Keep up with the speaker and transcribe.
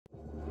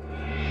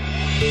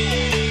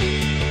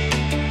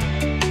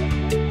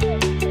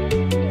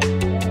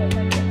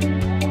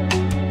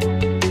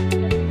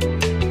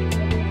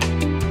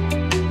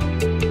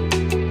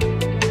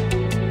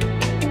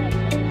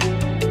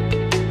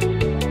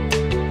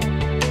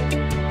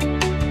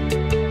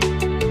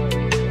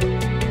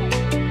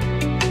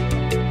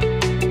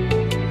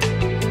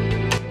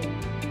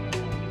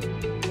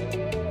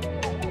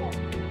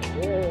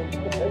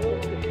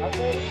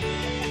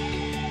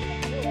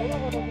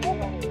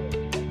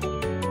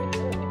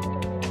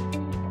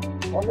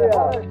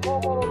Ahí.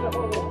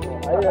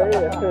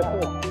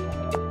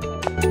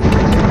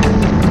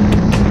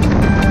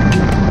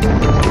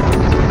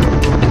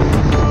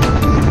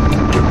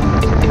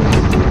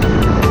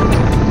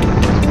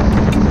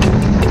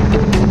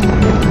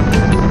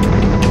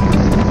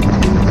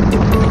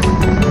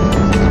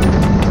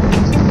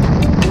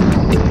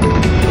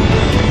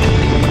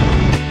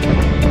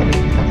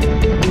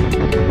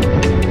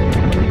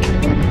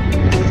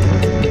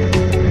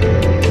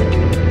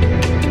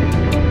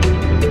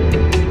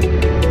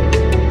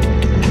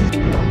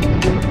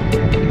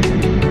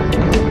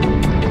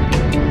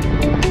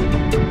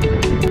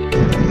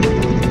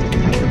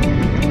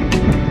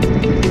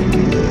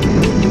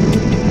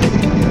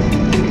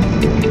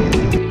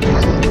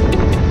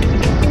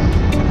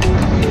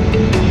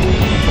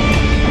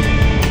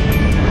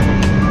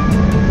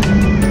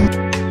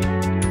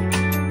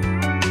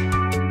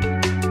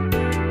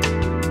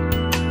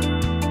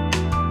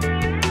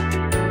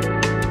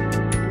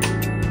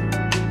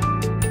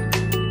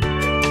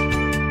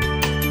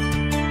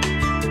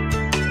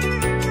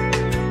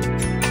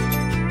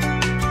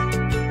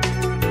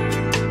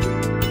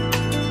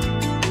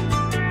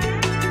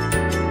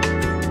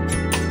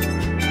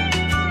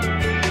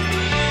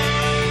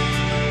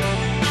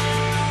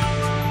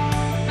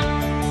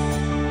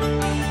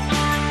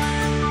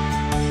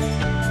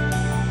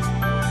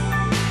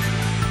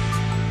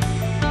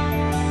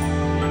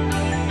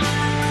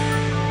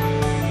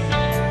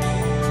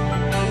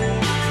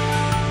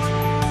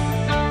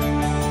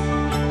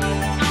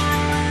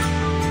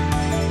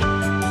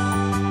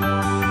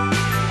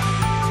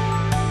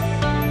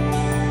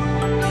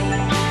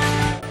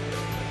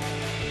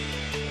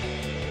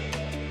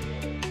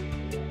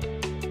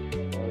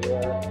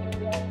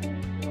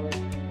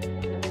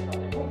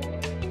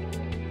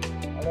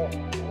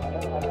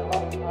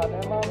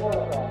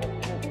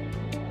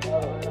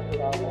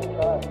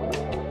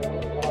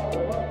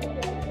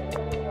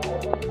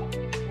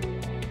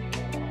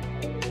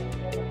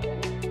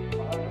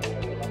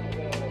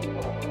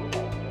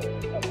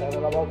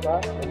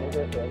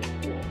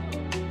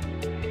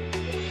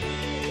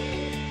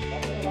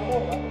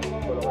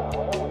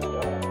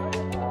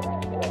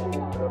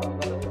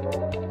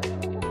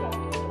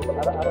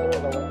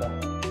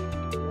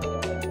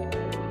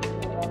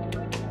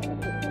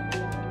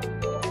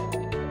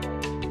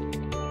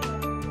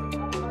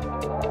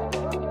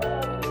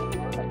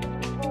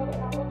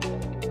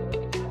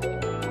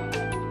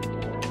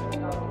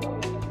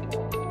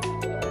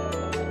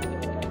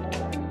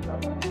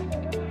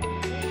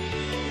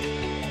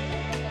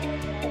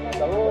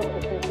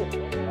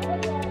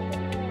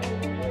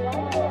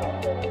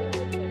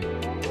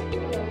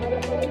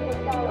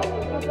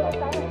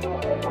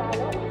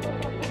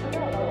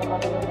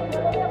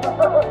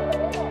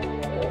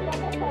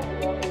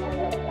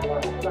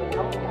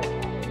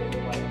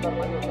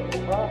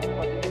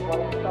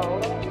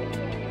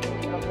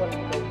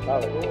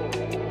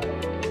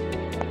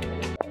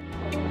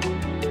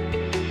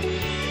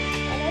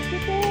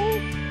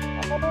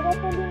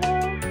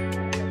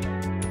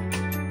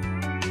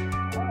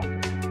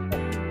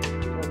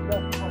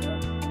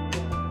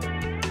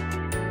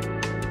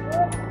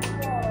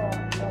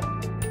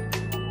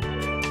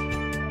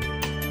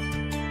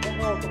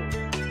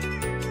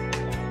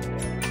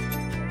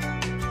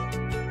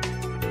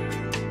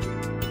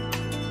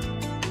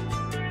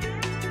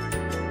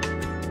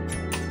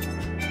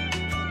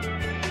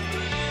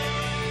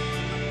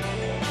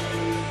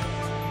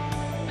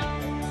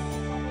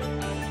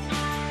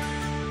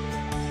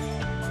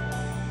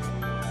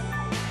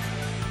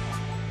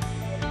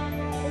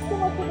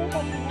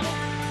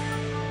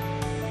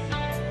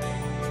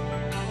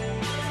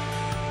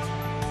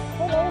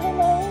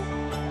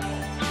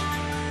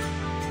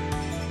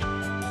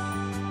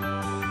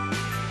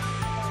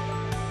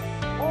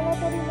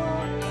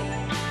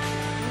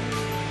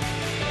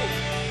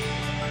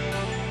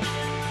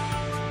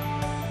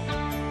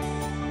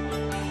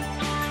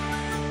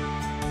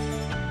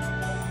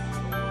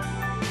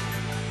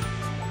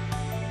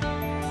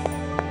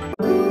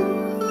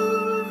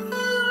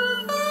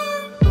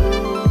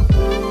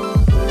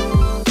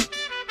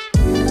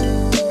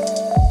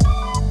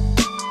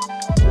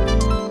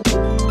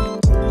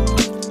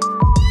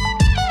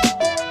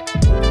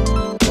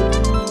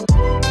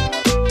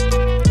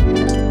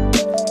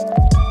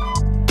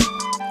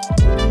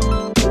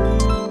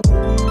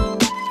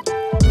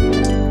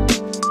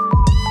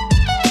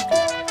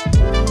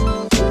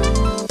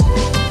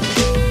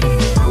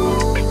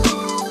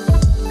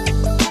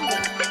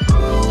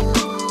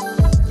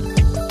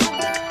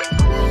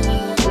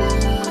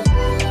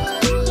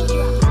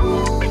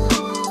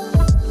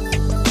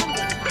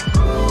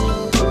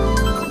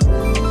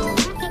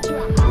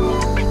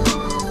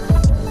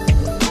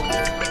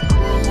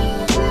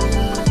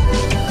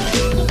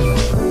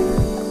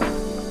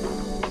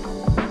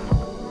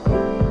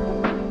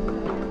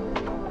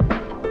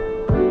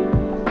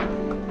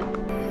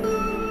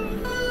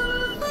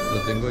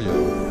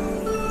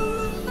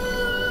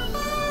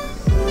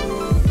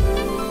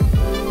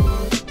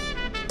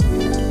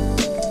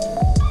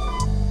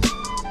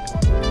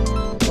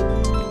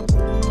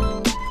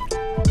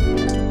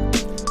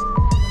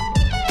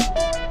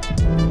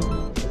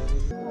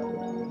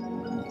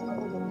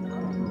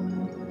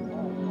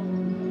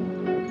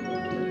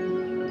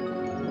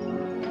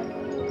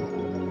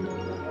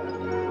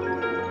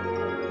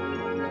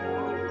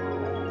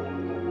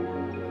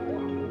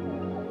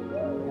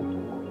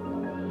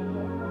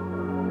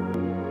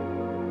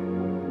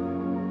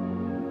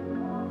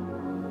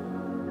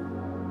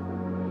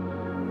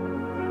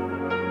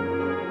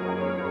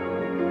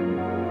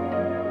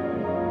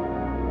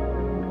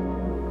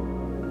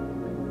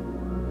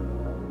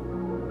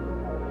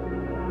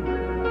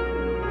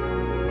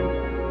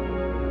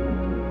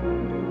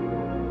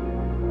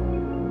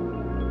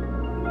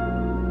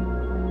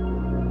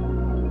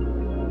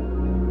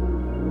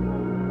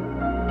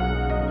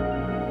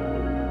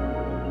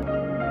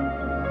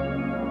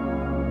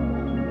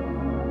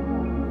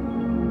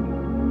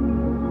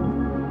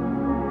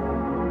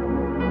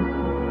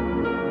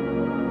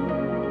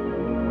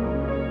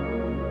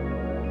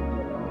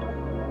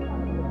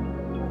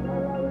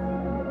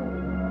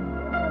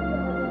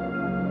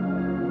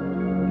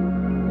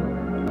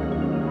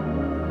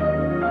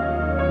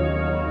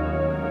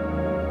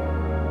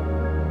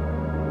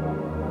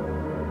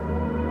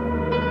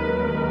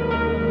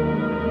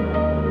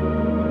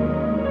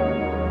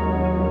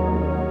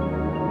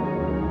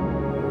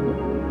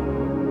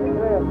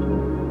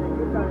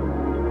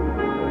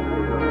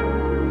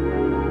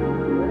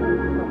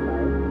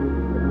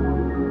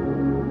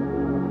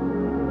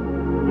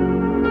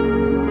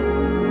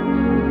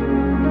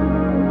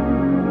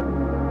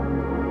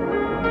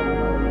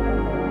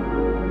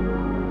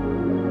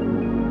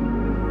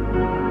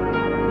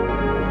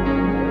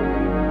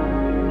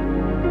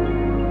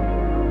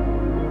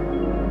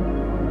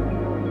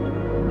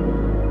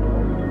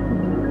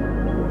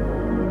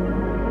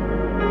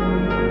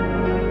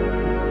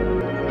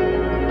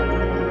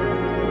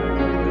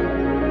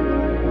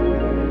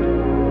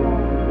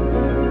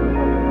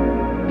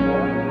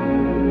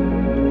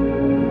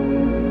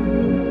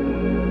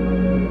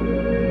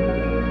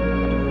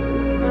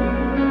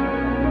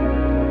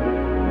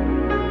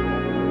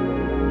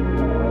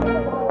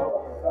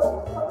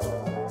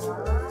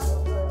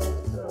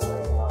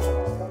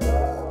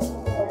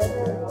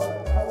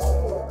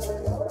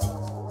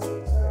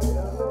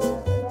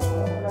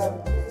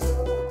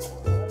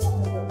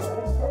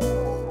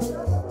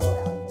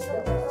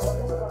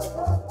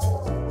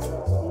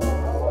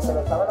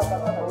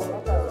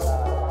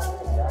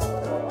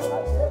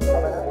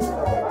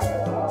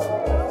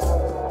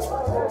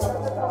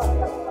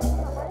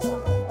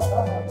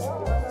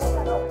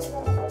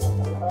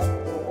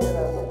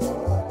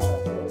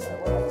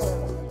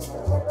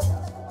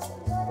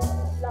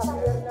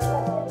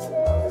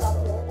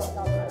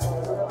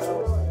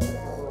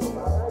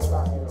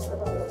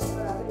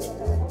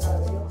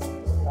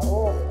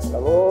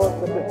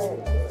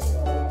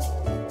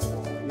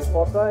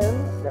 arriba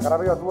en... Llegar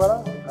arriba tú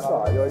ara?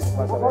 No,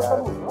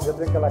 jo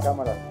trenco la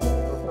càmera.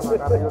 Te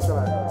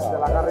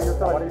la agarre yo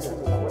te la quito.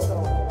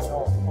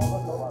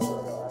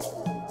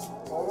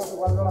 Vamos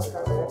jugando las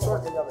carreras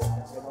esto que ya ves.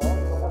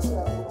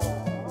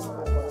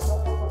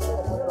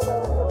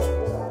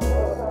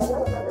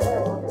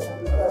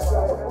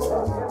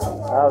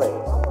 Vale.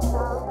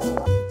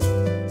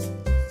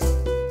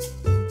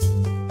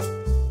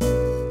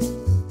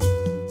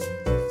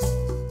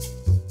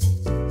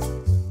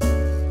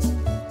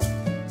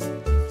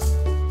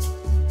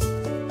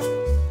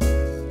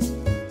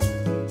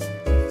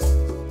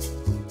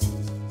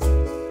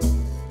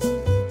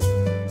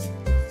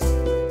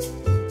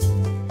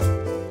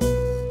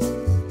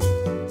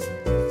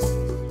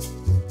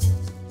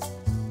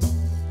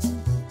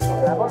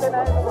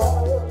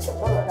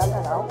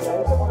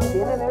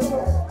 Tienen eso,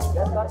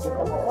 ya está, y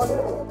como pone,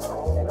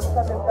 tenemos que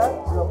aceptar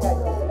lo que hay.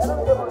 Ya no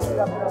me puedo ir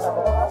a pelota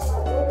coja.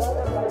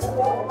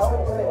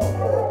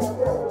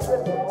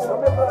 No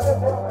me puedo hacer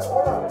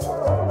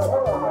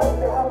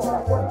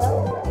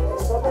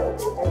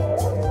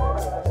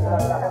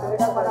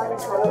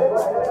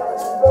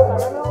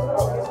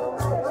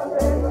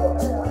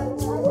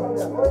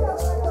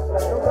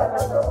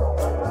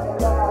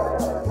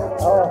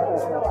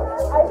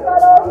 ¡Hay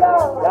calor ya!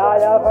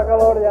 Ya fa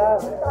calor, ya.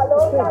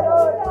 ¡Calor,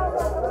 calor!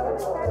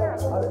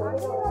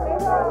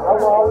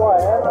 Agua,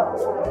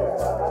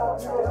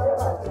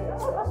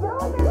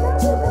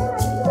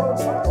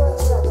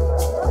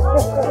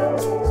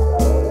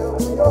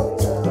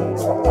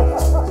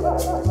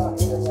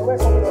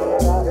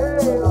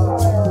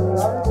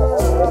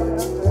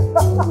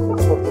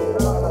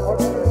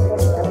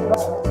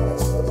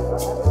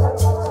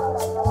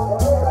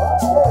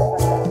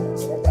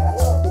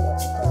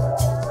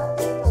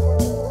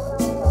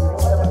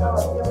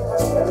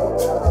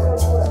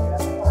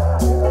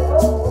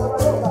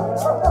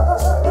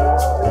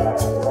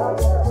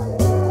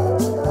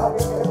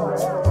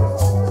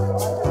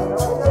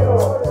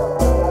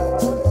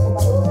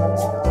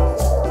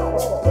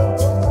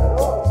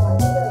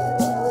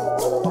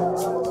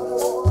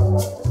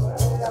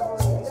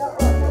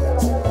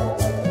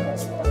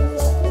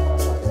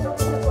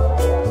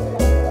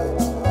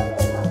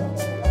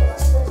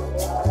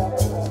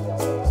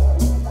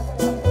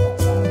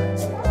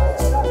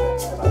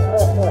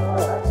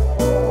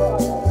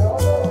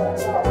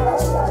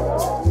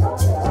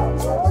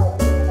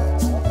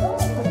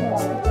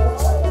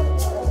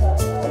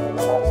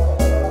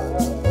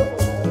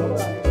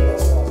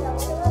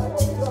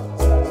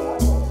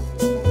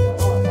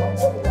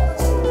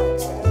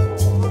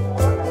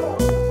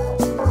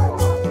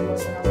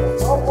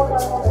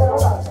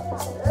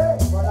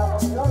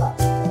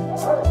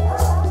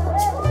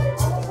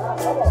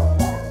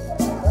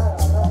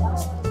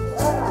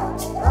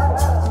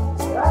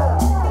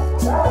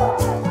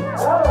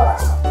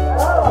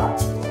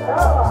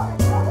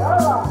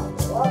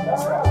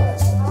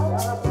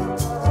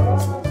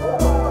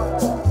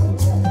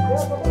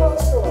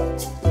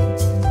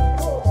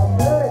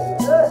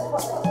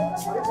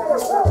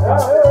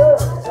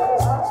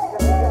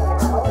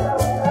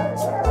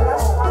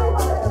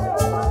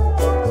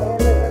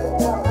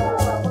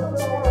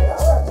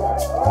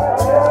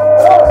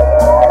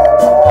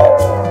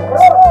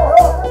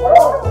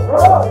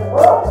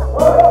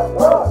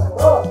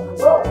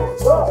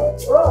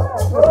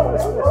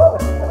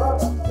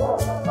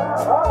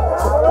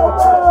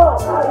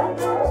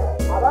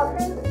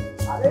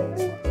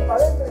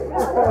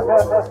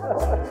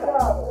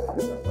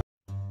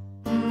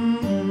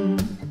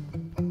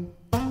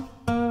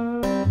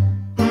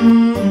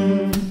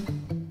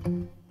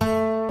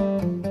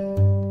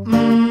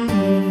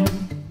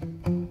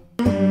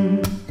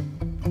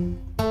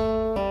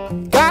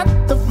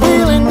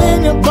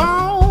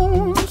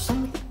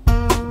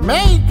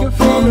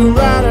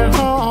 right at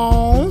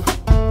home.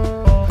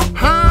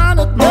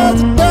 Honey,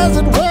 does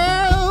it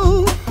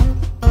well.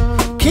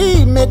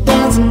 Keep me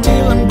dancing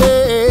till I'm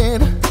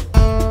dead.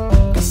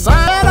 'Cause I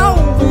had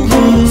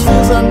overused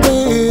feels like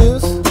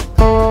this.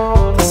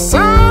 The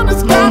sun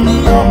has got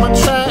me on my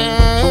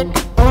track.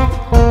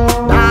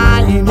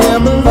 I ain't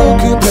never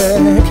looking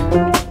back.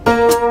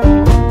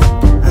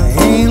 I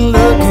ain't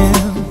looking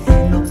back.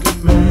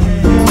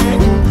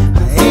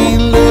 I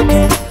ain't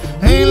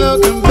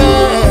looking back.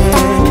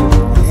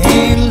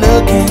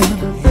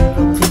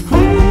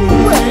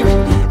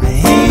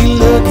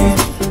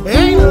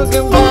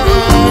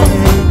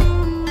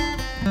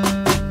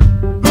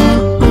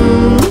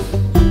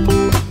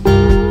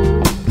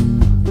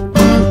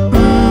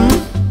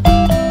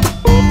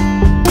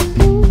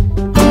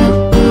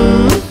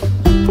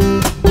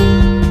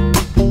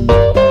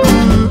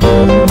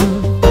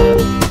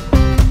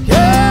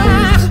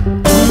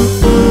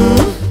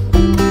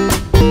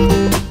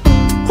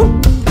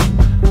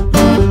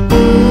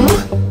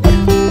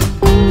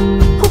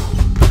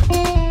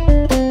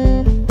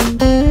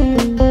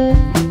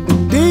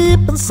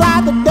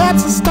 Inside the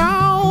depths of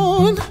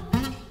stone,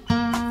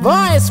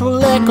 voice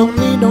will echo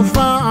me no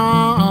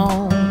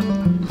phone.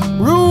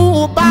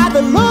 Ruled by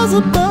the laws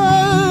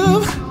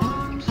above,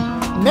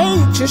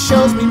 nature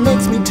shows me,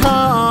 makes me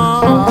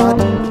tall.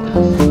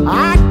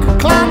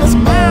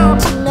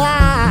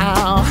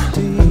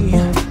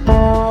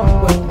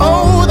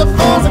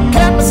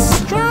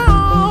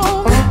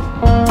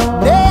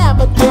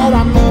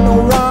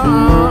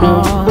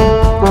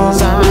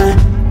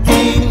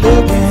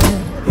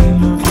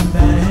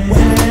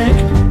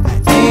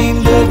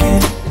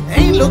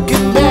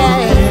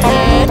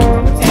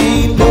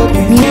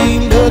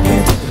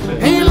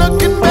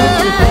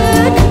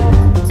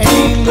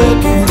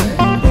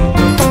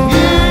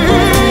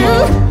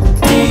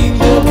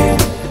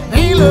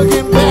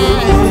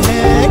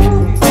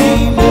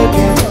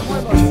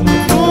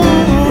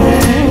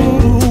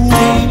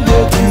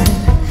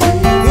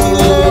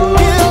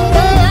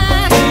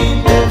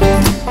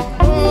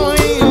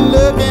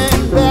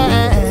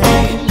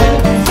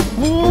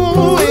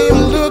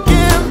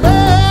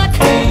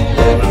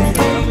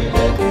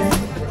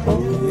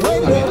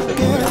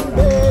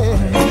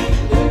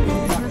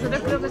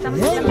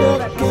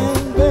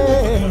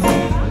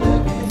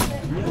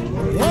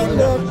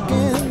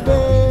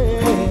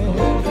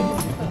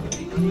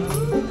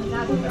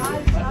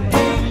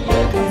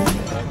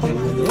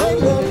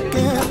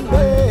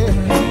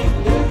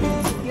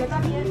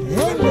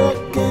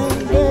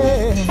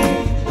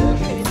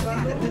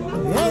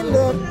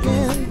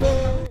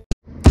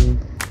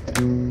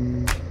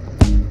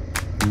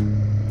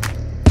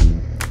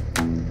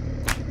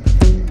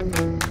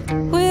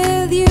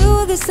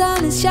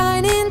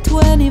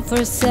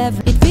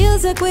 24/7. It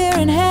feels like we're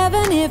in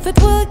heaven. If it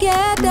will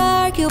get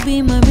dark, you'll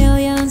be my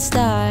million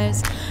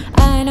stars.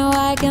 I know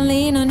I can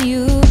lean on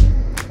you.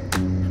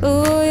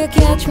 Ooh, you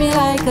catch me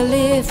like a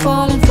leaf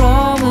falling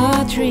from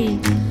a tree.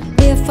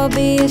 If I'll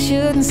be a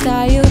shooting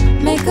star, you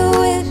make a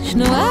wish.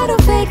 No, I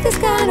don't fake this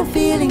kind of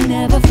feeling.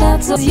 Never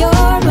felt so.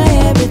 You're my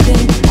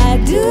everything. I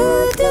do.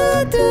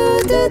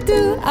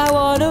 I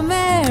wanna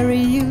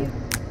marry you.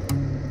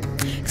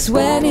 'Cause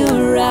when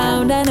you're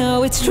around, I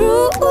know it's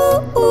true.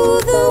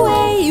 The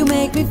way you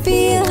make me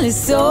feel is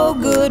so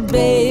good,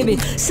 baby.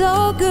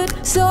 So good,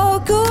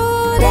 so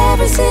good.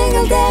 Every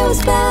single day we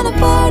spend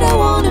apart, I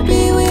wanna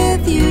be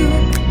with you.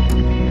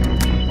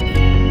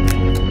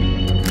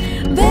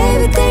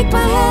 Baby, take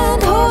my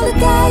hand, hold it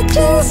tight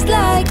just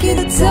like you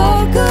did. So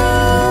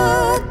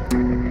good.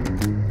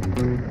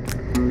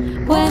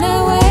 When I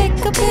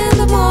wake up in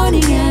the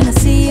morning and I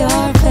see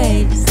your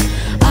face,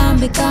 I'm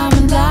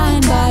becoming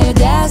blind by your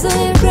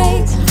dazzling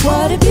grace.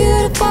 What a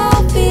beautiful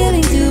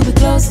feeling to be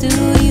close to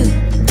you.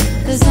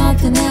 There's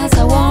nothing else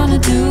I wanna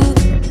do.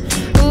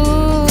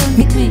 Ooh,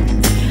 meet me.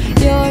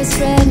 You're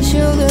spreading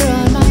sugar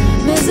on my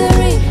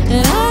misery,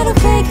 and I don't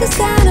fake this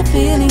kind of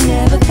feeling.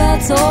 Never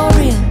felt so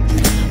real.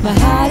 My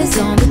heart is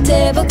on the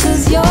table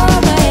 'cause you're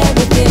my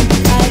everything.